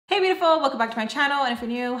beautiful, welcome back to my channel, and if you're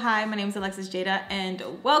new, hi, my name is Alexisjayda and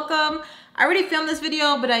welcome. I already filmed this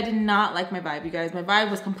video, but I did not like my vibe, you guys. My vibe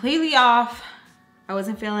was completely off. I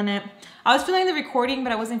wasn't feeling it. I was feeling the recording,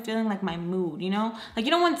 but I wasn't feeling like my mood, you know? Like,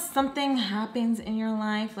 you know when something happens in your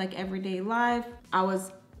life, like everyday life, I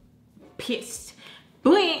was pissed.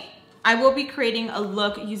 But I will be creating a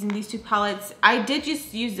look using these two palettes. I did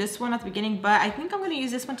just use this one at the beginning, but I think I'm gonna use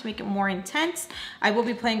this one to make it more intense. I will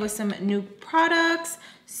be playing with some new products.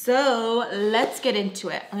 So let's get into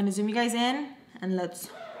it. I'm gonna zoom you guys in and let's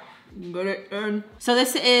get it in. So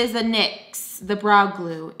this is the NYX, the Brow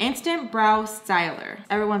Glue Instant Brow Styler.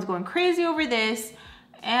 Everyone's going crazy over this.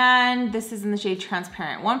 And this is in the shade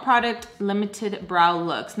Transparent. One product, limited brow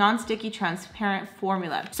looks, non-sticky transparent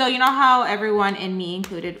formula. So you know how everyone, and me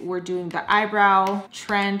included, were doing the eyebrow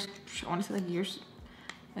trend, I wanna say like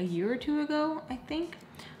a year or two ago, I think.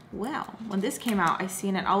 Well, when this came out, I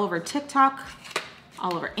seen it all over TikTok,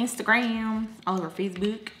 all over Instagram, all over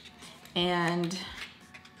Facebook, and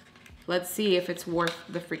let's see if it's worth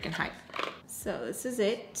the freaking hype. So this is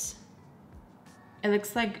it. It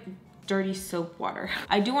looks like dirty soap water.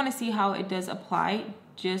 I do want to see how it does apply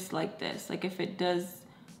just like this. Like if it does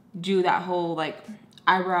do that whole like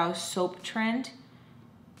eyebrow soap trend.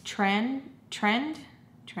 Yeah, trend.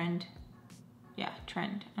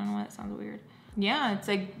 I don't know why that sounds weird. Yeah, it's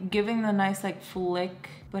like giving the nice like flick,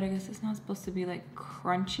 but I guess it's not supposed to be like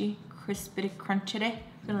crunchy, crispity crunchity.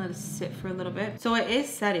 I'm gonna let it sit for a little bit. So it is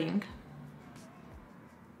setting,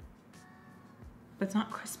 but it's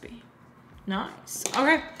not crispy. Nice.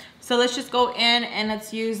 Okay, so let's just go in and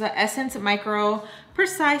let's use the Essence Micro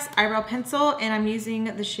Precise Eyebrow Pencil, and I'm using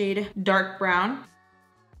the shade Dark Brown.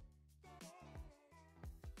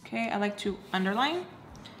 Okay, I like to underline,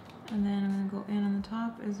 and then I'm gonna go in on the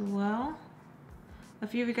top as well. A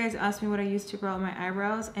few of you guys asked me what I use to grow out my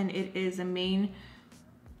eyebrows, and it is a Main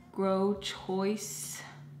Grow Choice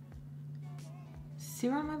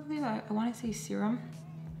serum, I believe. I want to say serum.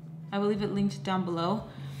 I will leave it linked down below.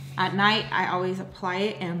 At night, I always apply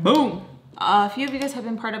it and boom. A few of you guys have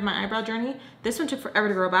been part of my eyebrow journey. This one took forever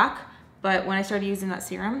to grow back, but when I started using that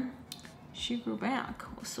serum, she grew back.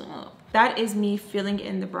 What's up? That is me filling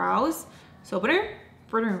in the brows. So,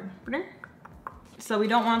 so we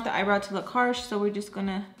don't want the eyebrow to look harsh, so we're just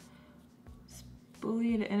gonna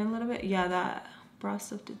spoolie it in a little bit. Yeah, that brow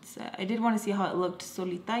stuff did set. I did want to see how it looked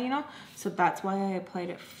solita, you know? So that's why I applied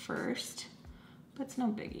it first. But it's no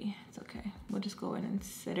biggie, it's okay. We'll just go in and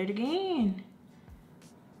set it again.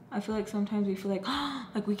 I feel like sometimes we feel like, oh,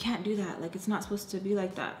 like we can't do that. Like it's not supposed to be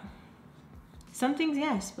like that. Some things,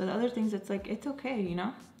 yes, but other things, it's like, it's okay, you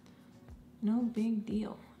know? No big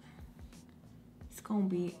deal. It's gonna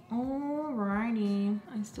be alrighty.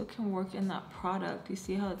 I still can work in that product. You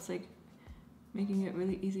see how it's like making it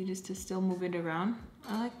really easy just to still move it around?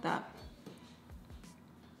 I like that.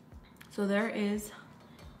 So there is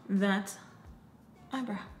that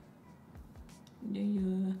eyebrow.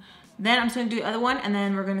 Then I'm just gonna do the other one, and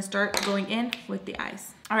then we're gonna start going in with the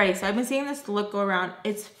eyes. Alrighty, so I've been seeing this look go around.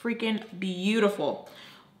 It's freaking beautiful.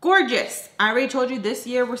 Gorgeous. I already told you this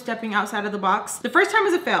year we're stepping outside of the box. The first time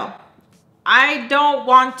was a fail. I don't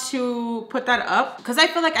want to put that up because I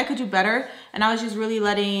feel like I could do better, and I was just really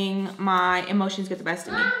letting my emotions get the best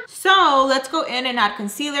of me. So let's go in and add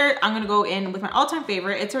concealer. I'm gonna go in with my all-time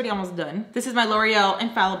favorite. It's already almost done. This is my L'Oreal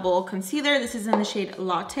Infallible Concealer. This is in the shade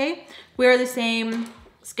Latte. We're the same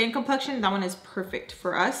skin complexion. That one is perfect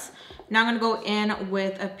for us. Now I'm gonna go in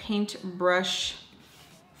with a paintbrush,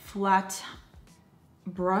 flat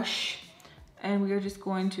brush. And we are just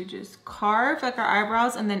going to just carve like our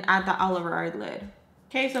eyebrows and then add that all over our lid.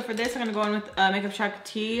 Okay, so for this, I'm gonna go in with Makeup Shack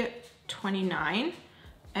T29.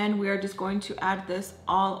 And we are just going to add this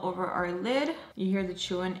all over our lid. You hear the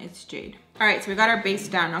chewing, it's Jade. All right, so we got our base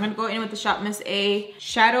down. I'm gonna go in with the Shop Miss A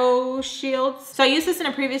Shadow Shields. So I used this in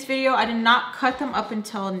a previous video. I did not cut them up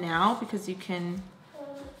until now because you can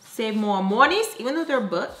save more monies, even though they're a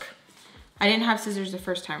book. I didn't have scissors the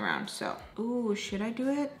first time around, so. Ooh, should I do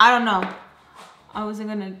it? I don't know. I wasn't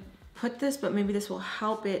gonna put this, but maybe this will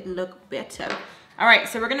help it look better. All right,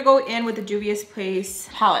 so we're gonna go in with the Juvia's Place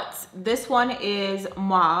palettes. This one is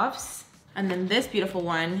Mauves, and then this beautiful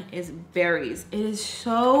one is Berries. It is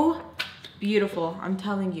so beautiful, I'm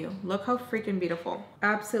telling you. Look how freaking beautiful.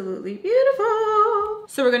 Absolutely beautiful.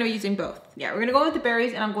 So we're gonna be using both. Yeah, we're gonna go with the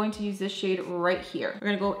Berries, and I'm going to use this shade right here. We're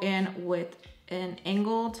gonna go in with an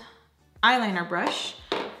angled eyeliner brush.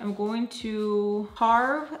 I'm going to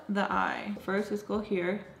carve the eye. First, let's go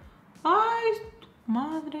here. Ay,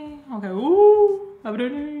 madre. Okay, ooh,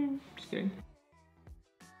 just kidding.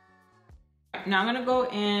 right, now I'm gonna go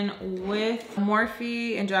in with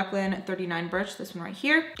Morphe and Jacqueline 39 brush, this one right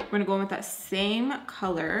here. We're gonna go in with that same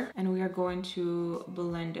color and we are going to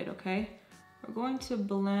blend it, okay? We're going to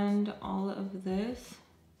blend all of this.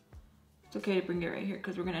 It's okay to bring it right here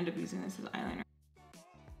because we're gonna end up using this as eyeliner.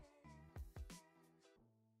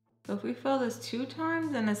 So if we fill this 2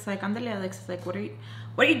 times, then it's like, andale, Alex, it's like, what are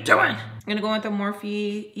you doing? I'm gonna go with the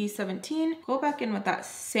Morphe E17, go back in with that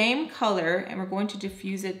same color, and we're going to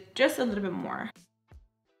diffuse it just a little bit more.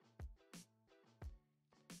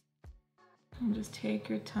 And just take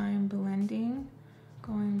your time blending,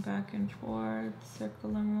 going back and forth,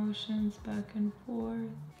 circular motions, back and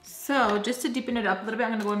forth. So just to deepen it up a little bit,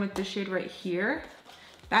 I'm gonna go in with this shade right here.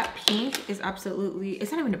 That pink is absolutely,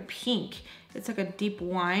 it's not even a pink. It's like a deep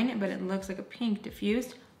wine, but it looks like a pink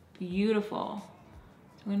diffused. Beautiful.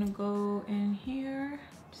 So I'm gonna go in here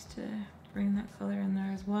just to bring that color in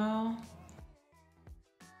there as well.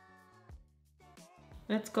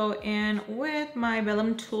 Let's go in with my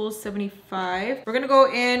Vellum Tools 75. We're gonna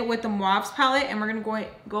go in with the Mauves palette and we're gonna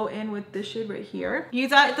go in with this shade right here.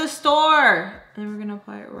 He's at the store. And then we're gonna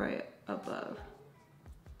apply it right above.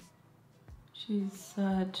 She's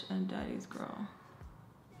such a daddy's girl.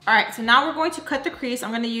 All right, so now we're going to cut the crease.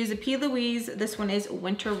 I'm gonna use a P. Louise. This one is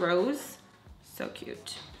Winter Rose. So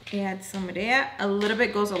cute. Add some of that. A little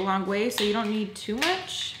bit goes a long way, so you don't need too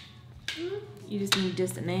much. You just need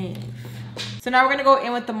just enough. So now we're gonna go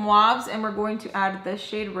in with the Mauves and we're going to add this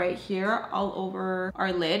shade right here all over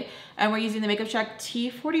our lid. And we're using the Makeup Shack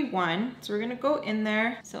T41. So we're gonna go in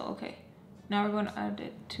there. So, okay. Now we're gonna add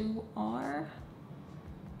it to our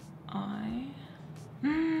eye.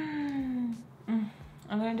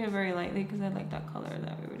 I'm gonna do it very lightly because I like that color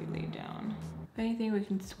that we already laid down. If anything, we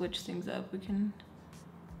can switch things up.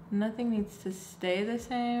 Nothing needs to stay the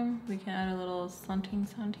same. We can add a little something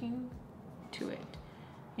to it.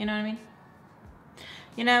 You know what I mean?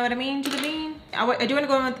 You know what I mean to the bean? I do wanna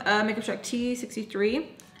go in with Makeup Shack T63.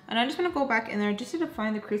 And I just wanna go back in there just to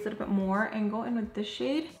define the crease a little bit more and go in with this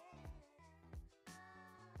shade.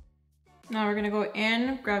 Now we're gonna go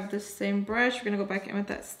in, grab this same brush. We're gonna go back in with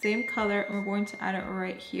that same color and we're going to add it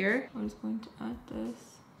right here. I'm just going to add this.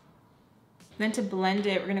 Then to blend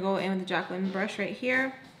it, we're gonna go in with the Jacqueline brush right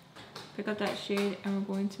here. Pick up that shade and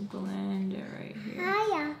we're going to blend it right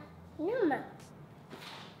here.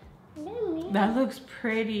 That looks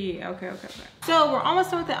pretty. Okay. So we're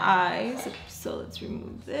almost done with the eyes. So let's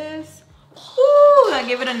remove this. Ooh, that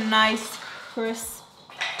gave it a nice crisp.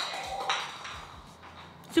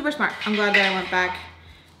 Super smart. I'm glad that I went back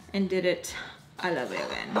and did it. I love it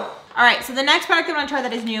again. All right, so the next product I'm gonna try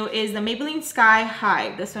that is new is the Maybelline Sky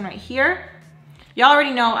High. This one right here. Y'all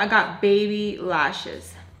already know I got baby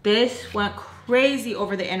lashes. This went crazy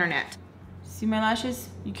over the internet. See my lashes?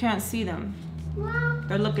 You can't see them.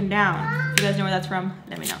 They're looking down. If you guys know where that's from,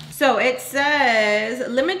 let me know. So it says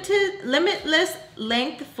limitless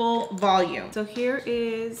length full volume. So here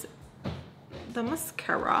is the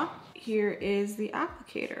mascara. Here is the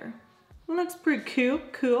applicator. Looks pretty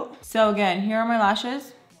cool. So again, here are my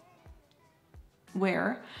lashes.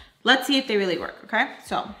 Let's see if they really work, okay?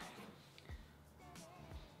 So.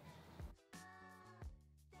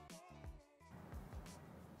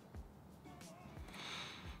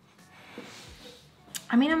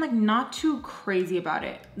 I mean, I'm like not too crazy about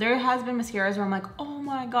it. There has been mascaras where I'm like, oh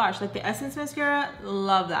my gosh, like the Essence mascara,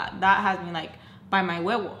 love that. That has me like by my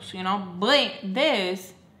huevos, you know? But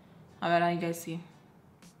this, I bet how you guys see.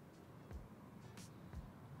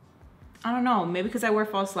 I don't know, maybe because I wear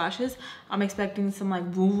false lashes, I'm expecting some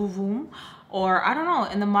like boom, boom, boom. Or I don't know,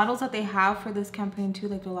 and the models that they have for this campaign too,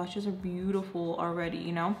 like the lashes are beautiful already,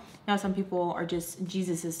 you know? Now some people are just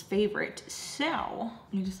Jesus's favorite, so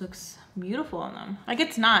it just looks beautiful on them. Like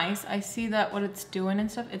it's nice, I see that what it's doing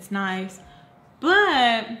and stuff, it's nice. But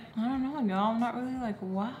I don't know, y'all, I'm not really like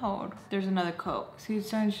wowed. There's another coat. See, it's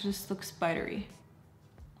starting to just look spidery.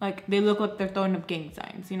 Like they look like they're throwing up gang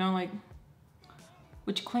signs, you know, like,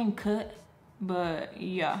 which clean cut, but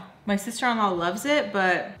yeah. My sister-in-law loves it,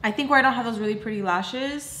 but I think where I don't have those really pretty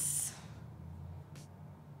lashes,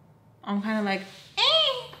 I'm kind of like,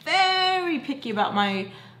 very picky about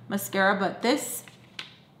my mascara, but this,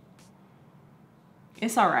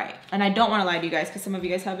 it's all right. And I don't want to lie to you guys because some of you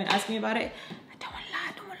guys have been asking me about it. I don't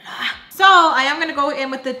want to lie. So I am going to go in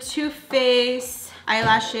with the Too Faced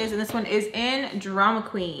eyelashes, and this one is in Drama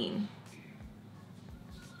Queen.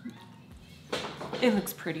 It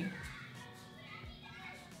looks pretty.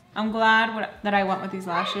 I'm glad that I went with these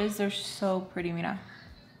lashes. They're so pretty, Mira.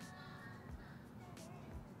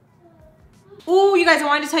 Oh, you guys, I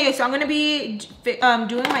wanted to tell you, so I'm gonna be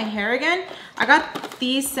doing my hair again. I got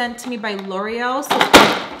these sent to me by L'Oreal.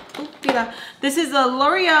 So, Mikayla. This is a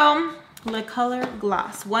L'Oreal Le Color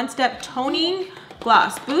Gloss. One-step toning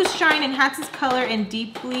gloss. Boosts shine, enhances color, and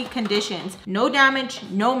deeply conditions. No damage,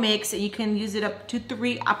 no mix. You can use it up to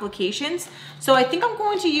 3 applications. So I think I'm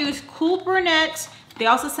going to use Cool Brunette. They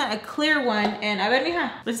also sent a clear one, and I bet me,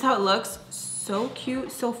 this is how it looks. So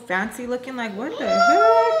cute, so fancy looking. Like, what the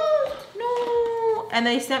heck? No. And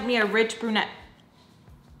they sent me a rich brunette.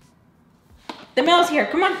 The mail's here.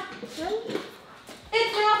 Come on. It's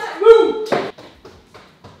mail time. Woo!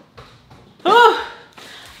 Oh,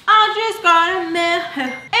 I just got a mail.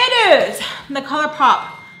 It is the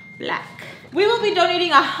Colourpop Black. We will be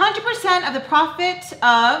donating 100% of the profit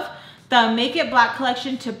of the Make It Black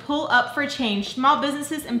collection to Pull Up for Change, Small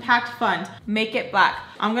Businesses Impact Fund. Make It Black.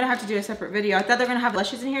 I'm gonna have to do a separate video. I thought they were gonna have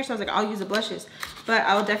blushes in here, so I was like, I'll use the blushes. But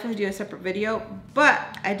I'll definitely do a separate video.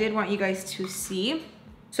 But I did want you guys to see.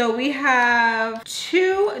 So we have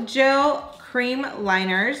 2 gel cream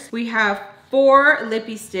liners. We have 4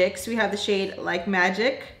 lippy sticks. We have the shade Like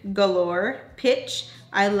Magic, Galore, Pitch.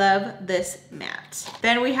 I love this matte.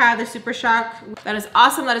 Then we have the Super Shock. That is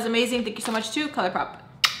awesome, that is amazing. Thank you so much to Colourpop.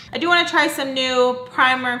 I do want to try some new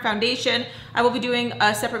primer and foundation. I will be doing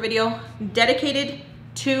a separate video dedicated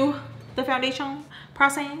to the foundation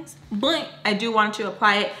process, but I do want to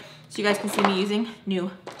apply it so you guys can see me using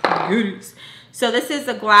new goodies. So this is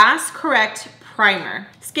the Glass Correct Primer.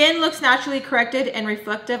 Skin looks naturally corrected and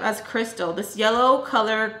reflective as crystal. This yellow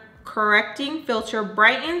color correcting filter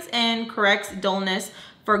brightens and corrects dullness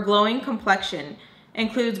for glowing complexion.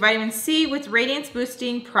 Includes vitamin C with radiance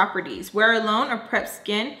boosting properties. Wear alone or prep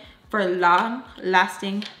skin for long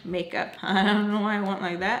lasting makeup. I don't know why I want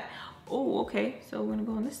like that. Oh, okay. So we're gonna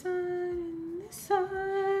go on this side and this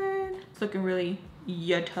side. It's looking really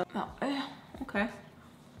yutta. Oh, okay.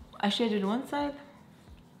 I shaded one side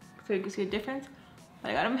so you can see a difference.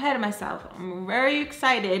 But I got ahead of myself. I'm very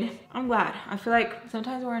excited. I'm glad. I feel like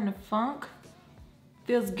sometimes we're in a funk.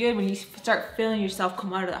 Feels good when you start feeling yourself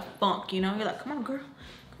come out of that funk, you know? You're like, come on, girl.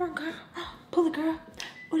 Come on, girl. Pull it, girl.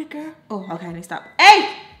 Pull it, girl. Oh, okay, I need to stop.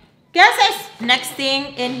 Hey! Guess this! Next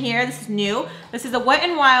thing in here, this is new. This is a Wet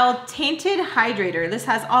n Wild Tainted Hydrator. This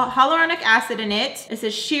has hyaluronic acid in it. It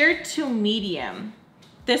says sheer to medium.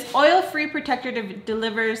 This oil-free protector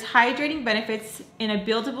delivers hydrating benefits in a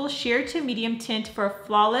buildable sheer to medium tint for a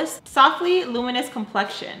flawless, softly luminous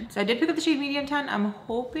complexion. So I did pick up the shade medium tan. I'm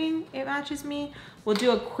hoping it matches me. We'll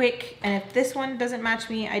do a quick, and if this one doesn't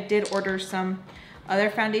match me, I did order some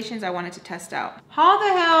other foundations I wanted to test out. How the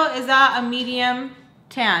hell is that a medium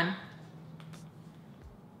tan?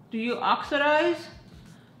 Do you oxidize?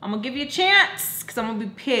 I'm gonna give you a chance, because I'm gonna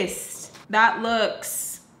be pissed. That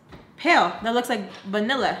looks pale. That looks like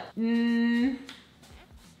vanilla.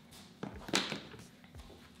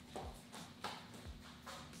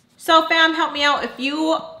 So fam, help me out. If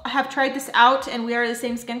you have tried this out and we are the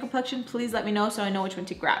same skin complexion, please let me know so I know which one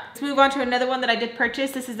to grab. Let's move on to another one that I did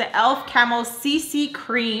purchase. This is the e.l.f. Camo CC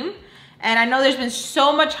Cream. And I know there's been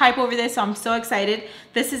so much hype over this, so I'm so excited.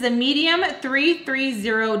 This is a medium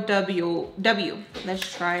 330W.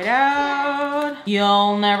 Let's try it out.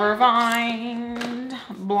 You'll never find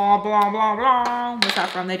blah, blah, blah, blah. What's that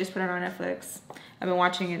from? They just put it on Netflix. I've been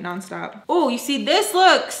watching it nonstop. Oh, you see, this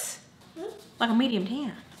looks like a medium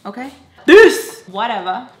tan, okay? This,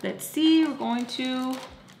 whatever. Let's see, we're going to.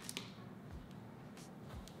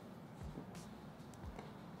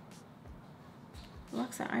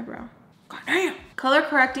 Looks that eyebrow. God damn. Color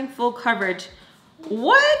correcting full coverage.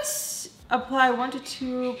 What? Apply 1 to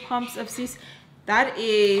 2 pumps of CC. That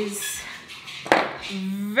is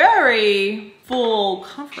very full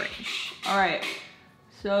coverage. All right,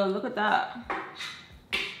 so look at that.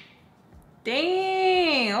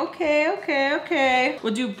 Dang, okay.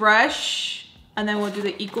 We'll do brush and then we'll do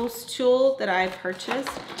the equals tool that I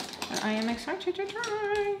purchased. And I am excited to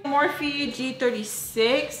try. Morphe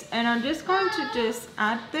G36, and I'm just going to just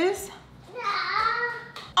add this.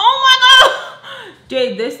 Oh my God!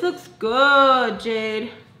 Jade, this looks good,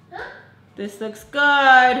 Jade. This looks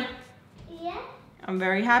good. Yeah. I'm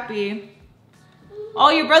very happy. Oh,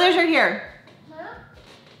 your brothers are here.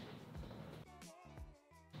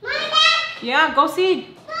 Yeah, go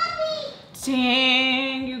see. Mommy.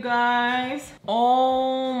 Dang, you guys.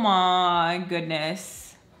 Oh my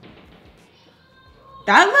goodness.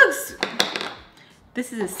 That looks,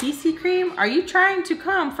 this is a CC cream. Are you trying to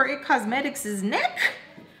come for It Cosmetics' neck?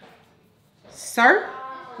 Sir,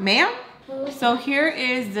 ma'am? So here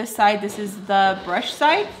is this side. This is the brush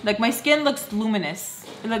side. Like my skin looks luminous.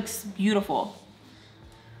 It looks beautiful.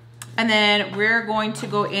 And then we're going to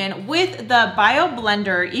go in with the Bio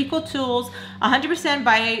Blender Eco Tools 100%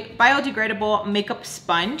 biodegradable makeup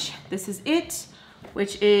sponge. This is it.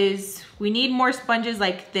 which is, we need more sponges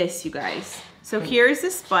like this, you guys. So here's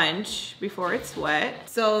the sponge before it's wet.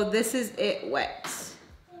 So this is it wet.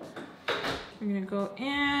 We're gonna go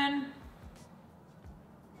in,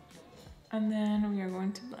 and then we are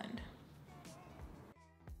going to blend.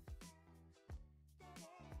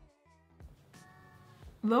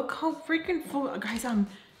 Look how freaking full, guys, I'm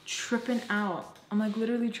tripping out. I'm like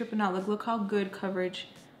literally tripping out. Like, look how good coverage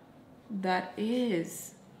that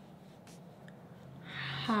is.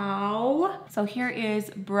 How? So here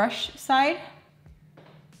is brush side,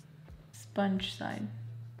 sponge side.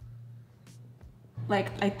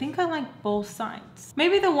 Like, I think I like both sides.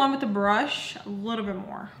 Maybe the one with the brush a little bit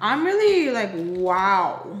more. I'm really like,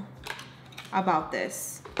 wow about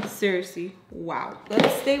this. Seriously, wow.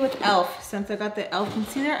 Let's stay with e.l.f. Since I got the e.l.f.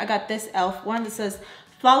 concealer, I got this e.l.f. one that says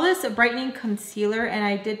Flawless Brightening Concealer, and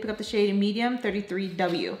I did pick up the shade medium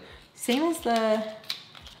 33W. Same as the,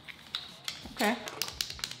 okay.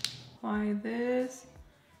 Apply this.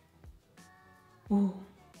 Ooh.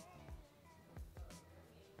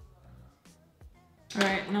 All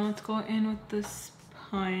right, now let's go in with the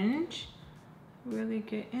sponge. Really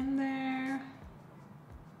get in there.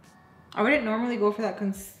 I wouldn't normally go for that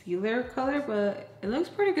concealer color, but it looks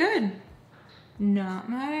pretty good. Not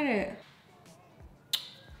mad at it.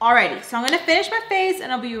 Alrighty, so I'm gonna finish my face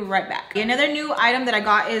and I'll be right back. Another new item that I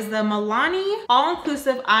got is the Milani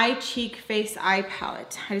All-Inclusive Eye Cheek Face Eye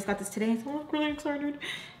Palette. I just got this today, so I'm really excited.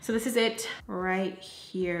 So this is it right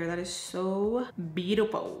here. That is so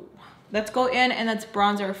beautiful. Let's go in and let's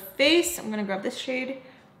bronze our face. I'm gonna grab this shade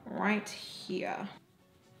right here.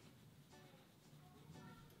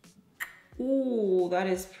 Ooh, that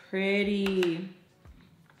is pretty.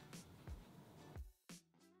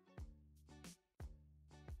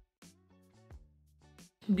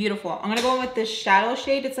 Beautiful. I'm gonna go in with this shadow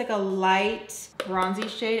shade. It's like a light bronzy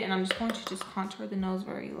shade, and I'm just going to just contour the nose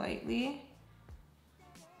very lightly.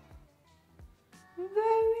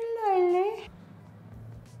 Very lightly.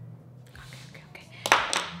 Okay.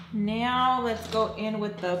 Now let's go in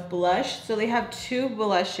with the blush. So they have two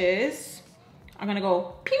blushes. I'm gonna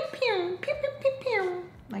go pew pew pew pew pew pew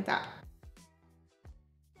like that.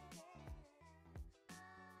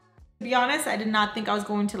 To be honest, I did not think I was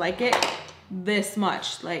going to like it this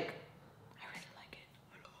much. Like, I really like it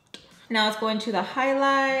a lot. Now let's go into the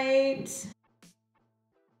highlight.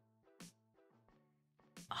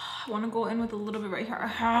 Oh, I want to go in with a little bit right here. I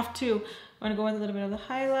have to. I want to go in with a little bit of the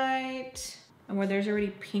highlight, and where there's already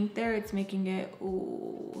pink there, it's making it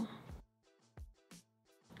ooh.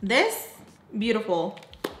 This. Beautiful.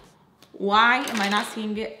 Why am I not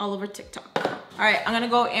seeing it all over TikTok? All right, I'm gonna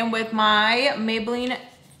go in with my Maybelline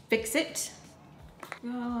Fix It.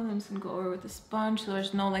 I'm just gonna go over with the sponge so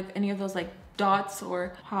there's no like any of those like dots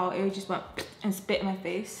or how it just went and spit in my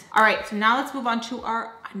face. All right, so now let's move on to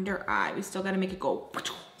our under eye. We still gotta make it go.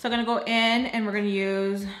 So I'm gonna go in and we're gonna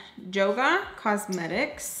use Joga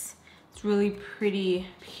Cosmetics. It's really pretty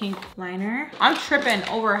pink liner. I'm tripping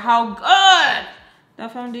over how good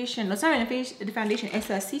that foundation, that's not even the foundation, it's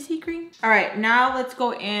a CC cream. All right, now let's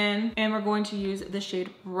go in and we're going to use the shade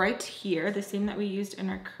right here, the same that we used in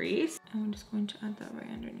our crease. And I'm just going to add that right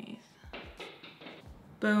underneath.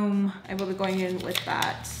 Boom. I will be going in with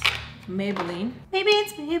that Maybelline. Maybe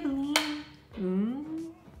it's Maybelline.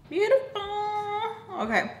 Beautiful.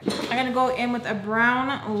 Okay, I'm gonna go in with a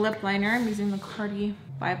brown lip liner. I'm using the Cardi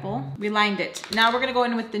Bible. We lined it. Now we're gonna go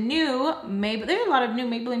in with the new Maybelline. There's a lot of new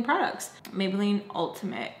Maybelline products. Maybelline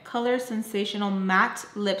Ultimate Color Sensational Matte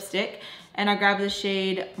Lipstick. And I grabbed the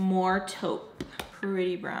shade More Taupe.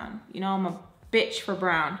 Pretty brown. You know, I'm a bitch for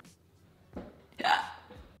brown.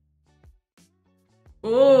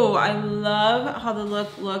 Oh, I love how the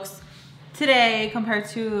look looks today compared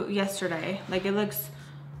to yesterday. Like, it looks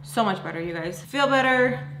so much better, you guys. Feel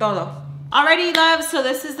better, todo. Alrighty, loves, so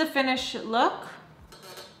this is the finished look.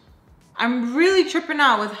 I'm really tripping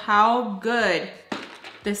out with how good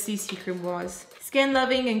the CC cream was. Skin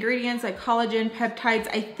loving ingredients like collagen, peptides.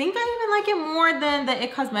 I think I even like it more than the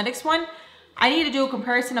IT Cosmetics one. I need to do a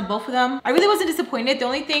comparison of both of them. I really wasn't disappointed. The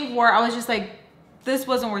only thing where I was just like, this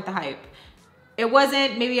wasn't worth the hype. It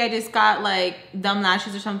wasn't, maybe I just got like dumb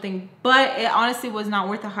lashes or something, but it honestly was not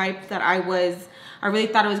worth the hype that I really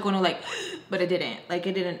thought it was going to like, but it didn't. Like,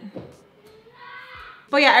 it didn't.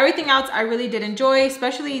 But yeah, everything else I really did enjoy,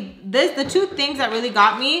 especially the two things that really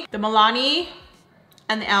got me, the Milani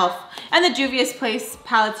and the e.l.f. And the Juvia's Place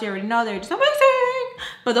palettes, you already know, they're just amazing.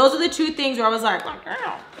 But those are the two things where I was like, girl,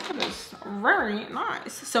 that is very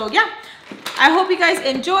nice. So yeah, I hope you guys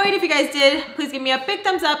enjoyed. If you guys did, please give me a big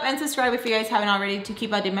thumbs up and subscribe if you guys haven't already to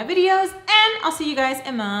keep updating my videos. And I'll see you guys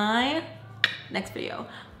in my next video.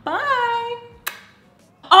 Bye.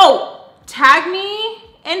 Oh, tag me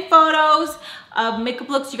in photos of makeup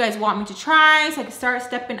looks you guys want me to try so I can start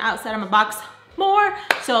stepping outside of my box more.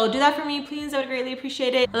 So do that for me, please. I would greatly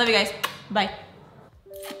appreciate it. I love you guys. Bye.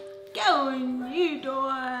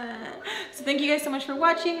 So thank you guys so much for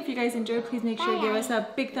watching. If you guys enjoyed, please make sure to give us a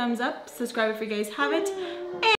big thumbs up. Subscribe if you guys haven't.